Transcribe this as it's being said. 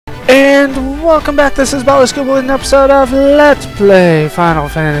And welcome back, this is Scuba with an episode of Let's Play Final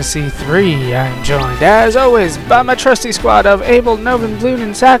Fantasy III. I'm joined, as always, by my trusty squad of Abel, Novin, Bloon,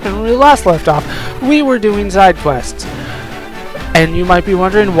 and Sackman. When we last left off, we were doing side quests. And you might be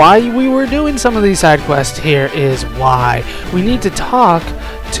wondering why we were doing some of these side quests. Here is why. We need to talk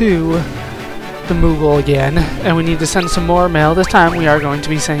to the Moogle again, and we need to send some more mail. This time we are going to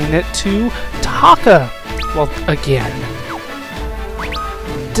be sending it to Taka. Well, again.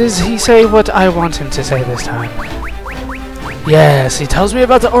 Does he say what I want him to say this time? Yes, he tells me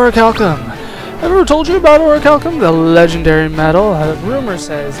about the Orichalcum. Ever told you about Orichalcum, the legendary metal? Rumor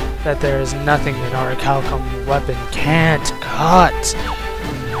says that there is nothing an Orichalcum weapon can't cut,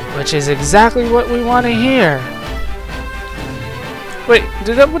 which is exactly what we want to hear. Wait,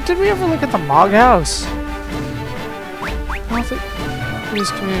 did we ever look at the Mog House? I don't think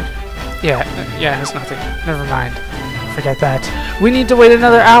these community. Yeah, it's nothing. Never mind. Forget that. We need to wait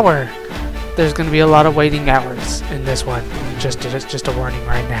another hour. There's going to be a lot of waiting hours in this one. Just a warning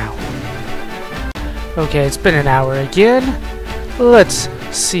right now. Okay, it's been an hour again. Let's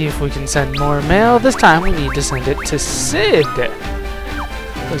see if we can send more mail. This time we need to send it to Sid.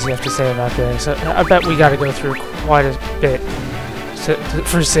 What does he have to say about this? I bet we got to go through quite a bit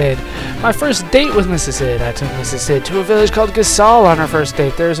for Sid. My first date with Mrs. Sid. I took Mrs. Sid to a village called Gasol on our first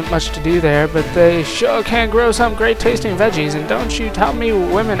date. There isn't much to do there, but they sure can grow some great tasting veggies, and don't you tell me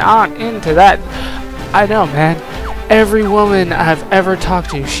women aren't into that. I know, man. Every woman I've ever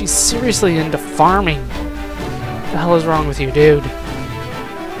talked to, she's seriously into farming. The hell is wrong with you, dude?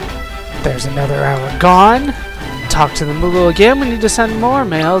 There's another hour gone. Talk to the Moogle again. We need to send more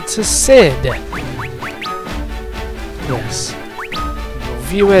mail to Sid. Yes.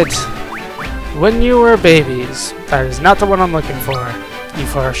 View it when you were babies. That is not the one I'm looking for. You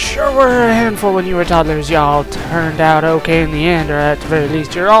for sure were a handful when you were toddlers. Y'all turned out okay in the end, or at the very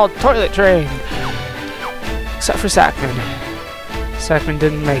least, you're all toilet trained. Except for Sackman. Sackman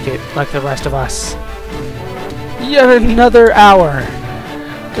didn't make it like the rest of us. Yet another hour.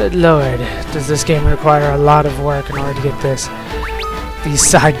 Good lord, does this game require a lot of work in order to get these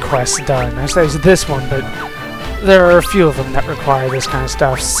side quests done? I say this one, but there are a few of them that require this kind of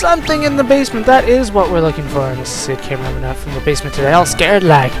stuff. Something in the basement, that is what we're looking for. Mrs. Sid came running up from the basement today, all scared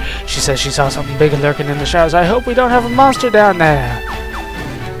like. She says she saw something big lurking in the shadows. I hope we don't have a monster down there.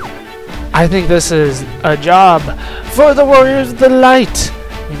 I think this is a job for the Warriors of the Light.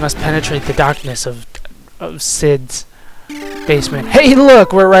 We must penetrate the darkness of Sid's basement. Hey,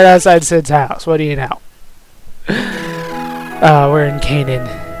 look, we're right outside Sid's house. What do you know? We're in Canaan.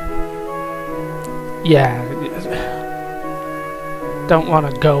 Yeah. Don't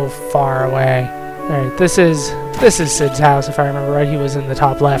want to go far away. Alright, this is Sid's house, if I remember right. He was in the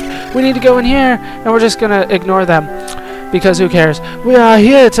top left. We need to go in here, and we're just gonna ignore them, because who cares? We are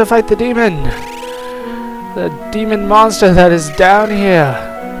here to fight the demon. The demon monster that is down here.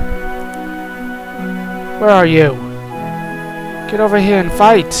 Where are you? Get over here and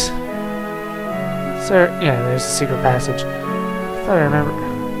fight. Sir, yeah, there's a secret passage. I thought I remember.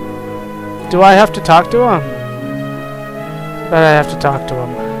 Do I have to talk to him? But I have to talk to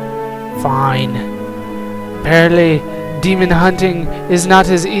him. Fine. Apparently, demon hunting is not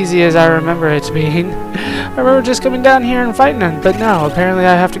as easy as I remember it being. I remember just coming down here and fighting him, but no, apparently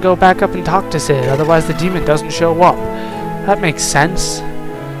I have to go back up and talk to Sid, otherwise the demon doesn't show up. That makes sense.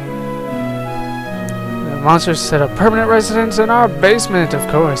 The monsters set up permanent residence in our basement. Of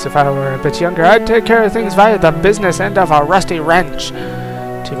course, if I were a bit younger, I'd take care of things via the business end of a rusty wrench.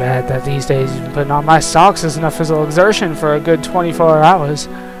 Too bad that these days putting on my socks is enough physical exertion for a good 24 hours.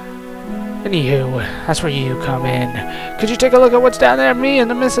 Anywho, that's where you come in. Could you take a look at what's down there? Me and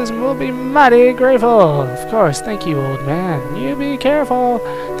the missus will be mighty grateful. Of course, thank you, old man. You be careful.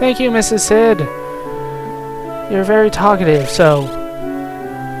 Thank you, Mrs. Sid. You're very talkative, so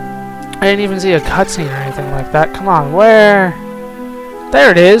I didn't even see a cutscene or anything like that. Come on, where?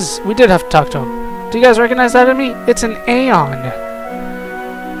 There it is. We did have to talk to him. Do you guys recognize that enemy? It's an Aeon.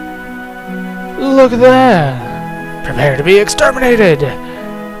 Look there! Prepare to be exterminated!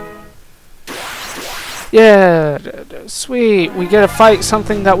 Yeah, sweet. We get to fight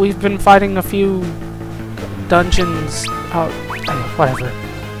something that we've been fighting a few dungeons. Oh, whatever.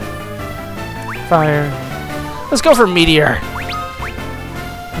 Fire. Let's go for Meteor.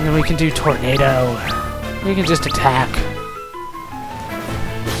 And then we can do Tornado. We can just attack.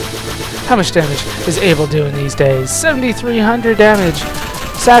 How much damage is Abel doing these days? 7,300 damage.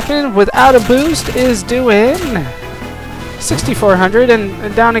 Sackman, without a boost, is doing 6,400,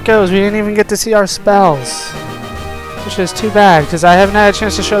 and down it goes. We didn't even get to see our spells. which is too bad, because I haven't had a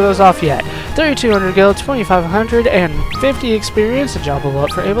chance to show those off yet. 3,200 gil, 2,550 experience, a job level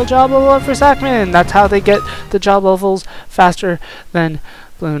up for Abel, job level up for Sackman. That's how they get the job levels faster than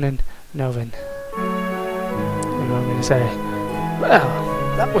Bloon and Novin. What do you want me to say? Well,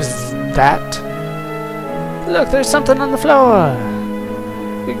 that was that. Look, there's something on the floor.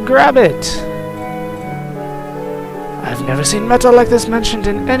 Grab it. I've never seen metal like this mentioned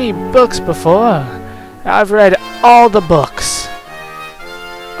in any books before. I've read all the books.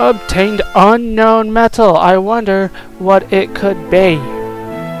 Obtained unknown metal. I wonder what it could be.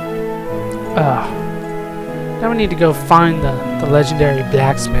 Now we need to go find the legendary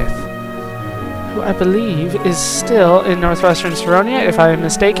blacksmith, who I believe is still in northwestern Saronia. If I am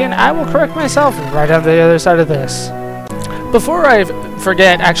mistaken, I will correct myself right on the other side of this. Before I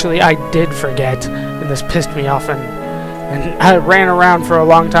forget, actually I did forget, and this pissed me off, and I ran around for a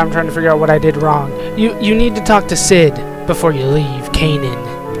long time trying to figure out what I did wrong. You need to talk to Sid before you leave Canaan.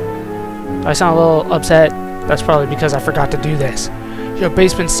 I sound a little upset. That's probably because I forgot to do this. Your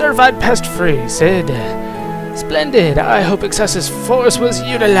basement's certified pest-free, Sid. Splendid. I hope excessive force was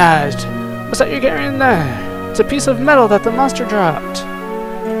utilized. What's that you're carrying there? It's a piece of metal that the monster dropped.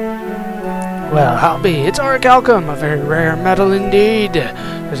 Well, how'll be? It's orichalcum, a very rare metal indeed.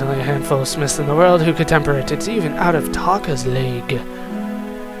 There's only a handful of smiths in the world who could temper it. It's even out of Taka's league.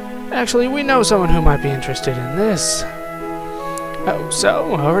 Actually, we know someone who might be interested in this. Oh,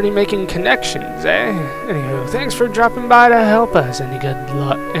 so? Already making connections, eh? Anywho, thanks for dropping by to help us. And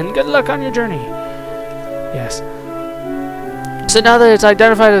good luck on your journey. Yes. So now that it's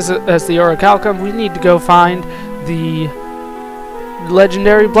identified as the orichalcum, we need to go find the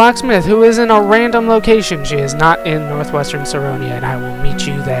legendary blacksmith, who is in a random location. She is not in northwestern Saronia, and I will meet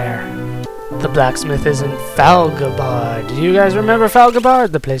you there. The blacksmith is in Falgabard. Do you guys remember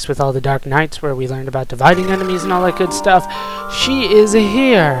Falgabard? The place with all the dark knights where we learned about dividing enemies and all that good stuff. She is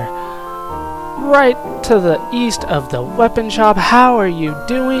here, right to the east of the weapon shop. How are you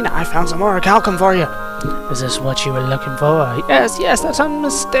doing? I found some orichalcum for you. Is this what you were looking for? Yes, that's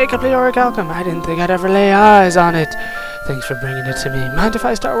unmistakably orichalcum. I didn't think I'd ever lay eyes on it. Thanks for bringing it to me. Mind if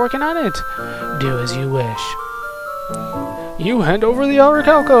I start working on it? Do as you wish. You hand over the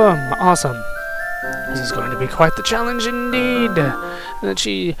orichalcum. Awesome. This is going to be quite the challenge indeed. And then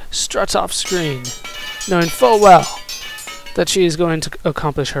she struts off screen, knowing full well that she is going to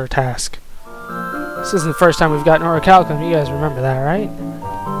accomplish her task. This isn't the first time we've gotten orichalcum. You guys remember that, right?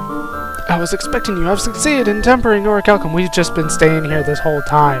 I was expecting you. I've succeeded in tempering orichalcum. We've just been staying here this whole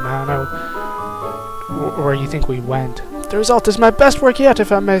time. I don't know where you think we went. The result is my best work yet,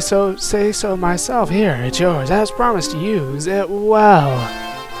 if I may say so myself. Here, it's yours. As promised, use it well.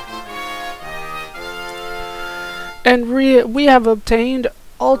 And we have obtained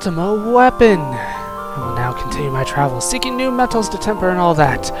Ultima Weapon. I will now continue my travels, seeking new metals to temper and all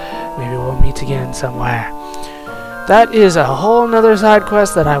that. Maybe we'll meet again somewhere. That is a whole nother side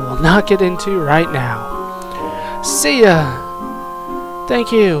quest that I will not get into right now. See ya!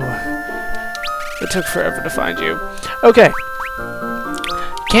 Thank you. It took forever to find you. Okay.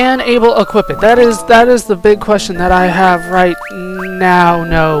 Can Abel equip it? That is the big question that I have right now.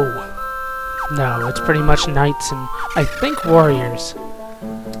 No, it's pretty much knights and I think warriors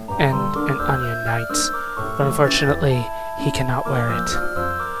and onion knights. But unfortunately, he cannot wear it.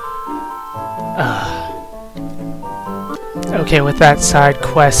 Okay, with that side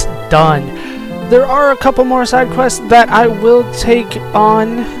quest done, there are a couple more side quests that I will take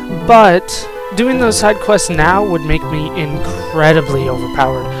on, but doing those side quests now would make me incredibly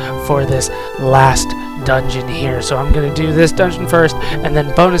overpowered for this last dungeon here. So I'm going to do this dungeon first, and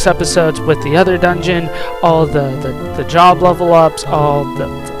then bonus episodes with the other dungeon, all the job level ups, all the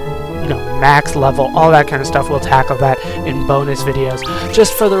max level, all that kind of stuff. We'll tackle that in bonus videos.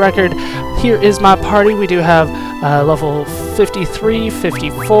 Just for the record, here is my party. We do have level 53,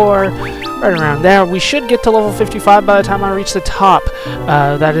 54, right around there. We should get to level 55 by the time I reach the top.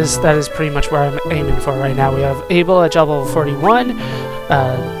 That is pretty much where I'm aiming for right now. We have Abel at job level 41.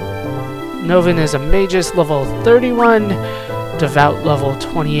 Novin is a Magus level 31. Devout level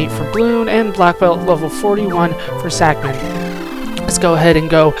 28 for Bloon, and Black Belt level 41 for Sackman. Let's go ahead and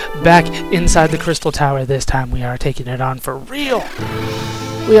go back inside the Crystal Tower this time. We are taking it on for real.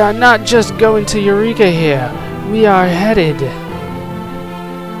 We are not just going to Eureka here. We are headed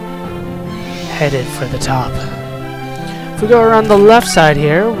for the top. If we go around the left side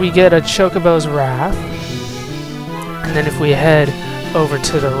here, we get a Chocobo's Wrath. And then if we head over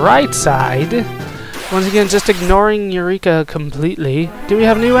to the right side, once again, just ignoring Eureka completely. Do we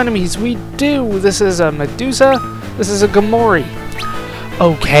have new enemies? We do! This is a Medusa. This is a Gamori.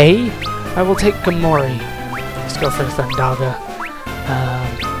 Okay, I will take Gamori. Let's go for Thundaga.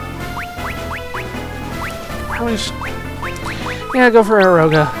 How many? Yeah, go for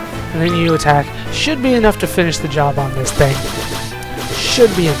Aeroga. And then you attack. Should be enough to finish the job on this thing.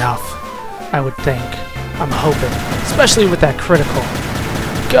 Should be enough, I would think. I'm hoping. Especially with that critical.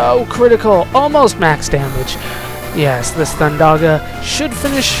 Go critical! Almost max damage. Yes, this Thundaga should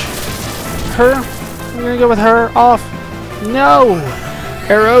finish her. I'm gonna go with her off. No!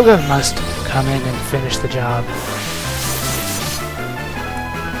 Aeroga must come in and finish the job.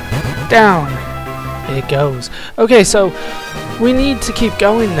 Down it goes. Okay, so we need to keep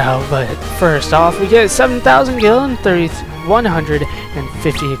going though, but first off, we get 7,000 gil and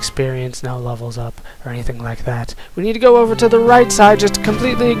 150 experience, no levels up or anything like that. We need to go over to the right side, just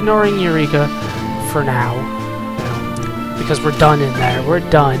completely ignoring Eureka for now. Because we're done in there. We're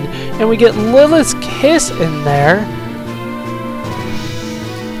done. And we get Lilith's Kiss in there.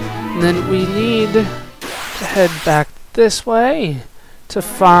 And then we need to head back this way to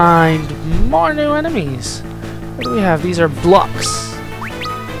find more new enemies. What do we have? These are Blocks.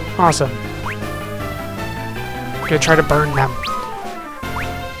 Awesome. Gonna try to burn them.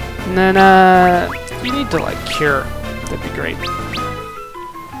 And then, you need to, like, cure. That'd be great.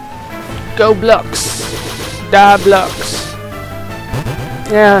 Go Blocks. Die Blocks.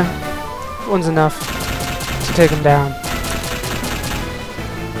 Yeah, one's enough to take him down.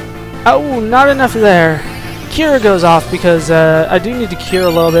 Oh, not enough there. Cure goes off because I do need to cure a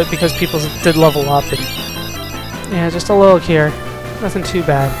little bit because people did level up. And yeah, just a little cure. Nothing too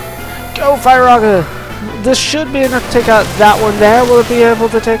bad. Go Firaga! This should be enough to take out that one there. Will it be able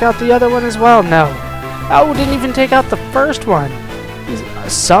to take out the other one as well? No. Oh, didn't even take out the first one. He's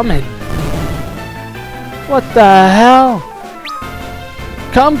summoned. What the hell?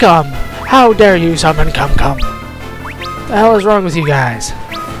 Come. How dare you summon Come. The hell is wrong with you guys?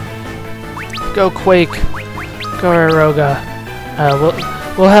 Go Quake. Go Aeroga.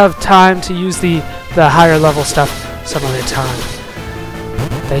 We'll have time to use the higher level stuff some other time.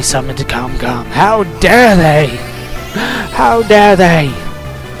 They summoned Come. How dare they? How dare they?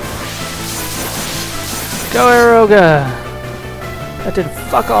 Go Aeroga. That did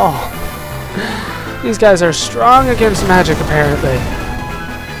fuck all. These guys are strong against magic, apparently.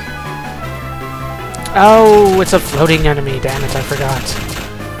 Oh, it's a floating enemy. Damn it, I forgot.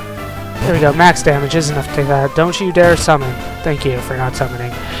 There we go. Max damage is enough to take that. Don't you dare summon. Thank you for not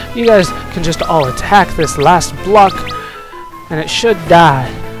summoning. You guys can just all attack this last block, and it should die.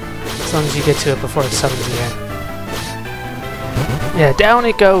 As long as you get to it before it summons again. Yeah, down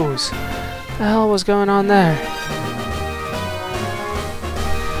it goes. What the hell was going on there?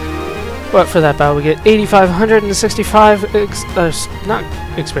 But for that battle, we get 8,565 not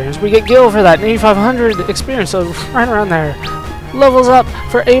experience. We get gil for that, and 8,500 experience, so right around there. Levels up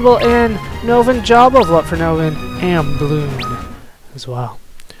for Abel and Novin. Job level up for Novin and Bloom as well.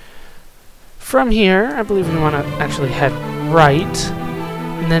 From here, I believe we want to actually head right.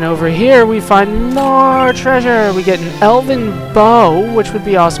 And then over here, we find more treasure. We get an Elven Bow, which would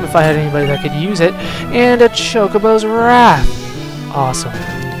be awesome if I had anybody that could use it, and a Chocobo's Wrath. Awesome.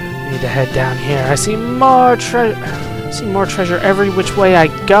 We need to head down here. I see more treasure. I see more treasure every which way I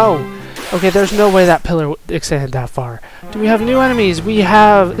go. Okay, there's no way that pillar extended that far. Do we have new enemies? We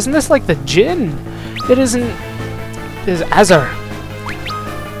have... Isn't this like the Jinn? It isn't... It is Azar.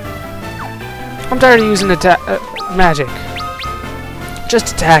 I'm tired of using magic.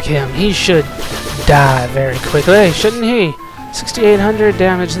 Just attack him. He should die very quickly, shouldn't he? 6,800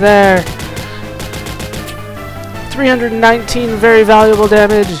 damage there. 319 very valuable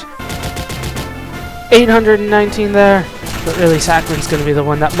damage. 819 there. But really, Sakman's going to be the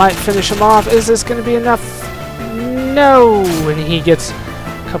one that might finish him off. Is this going to be enough? No! And he gets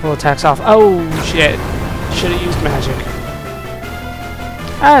a couple attacks off. Oh, shit. Should have used magic.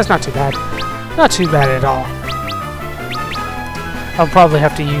 Ah, it's not too bad. Not too bad at all. I'll probably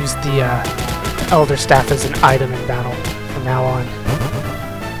have to use the Elder Staff as an item in battle from now on.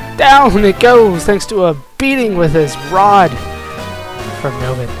 Down it goes, thanks to a beating with his rod from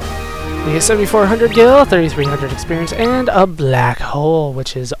Novin. We get 7,400 gil, 3,300 experience, and a black hole,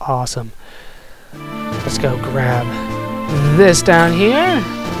 which is awesome. Let's go grab this down here.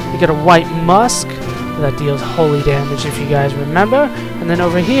 We get a white musk that deals holy damage, if you guys remember. And then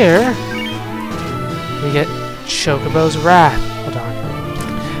over here, we get Chocobo's Wrath. Hold on.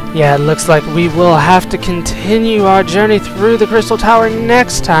 Yeah, it looks like we will have to continue our journey through the Crystal Tower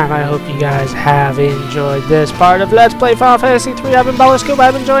next time. I hope you guys have enjoyed this part of Let's Play Final Fantasy III. I've been Ballerscoop.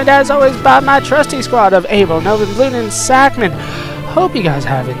 I've been joined, as always, by my trusty squad of Abel, Novin, Bloom, and Sakman. Hope you guys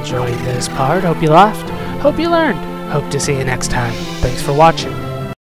have enjoyed this part. Hope you laughed. Hope you learned. Hope to see you next time. Thanks for watching.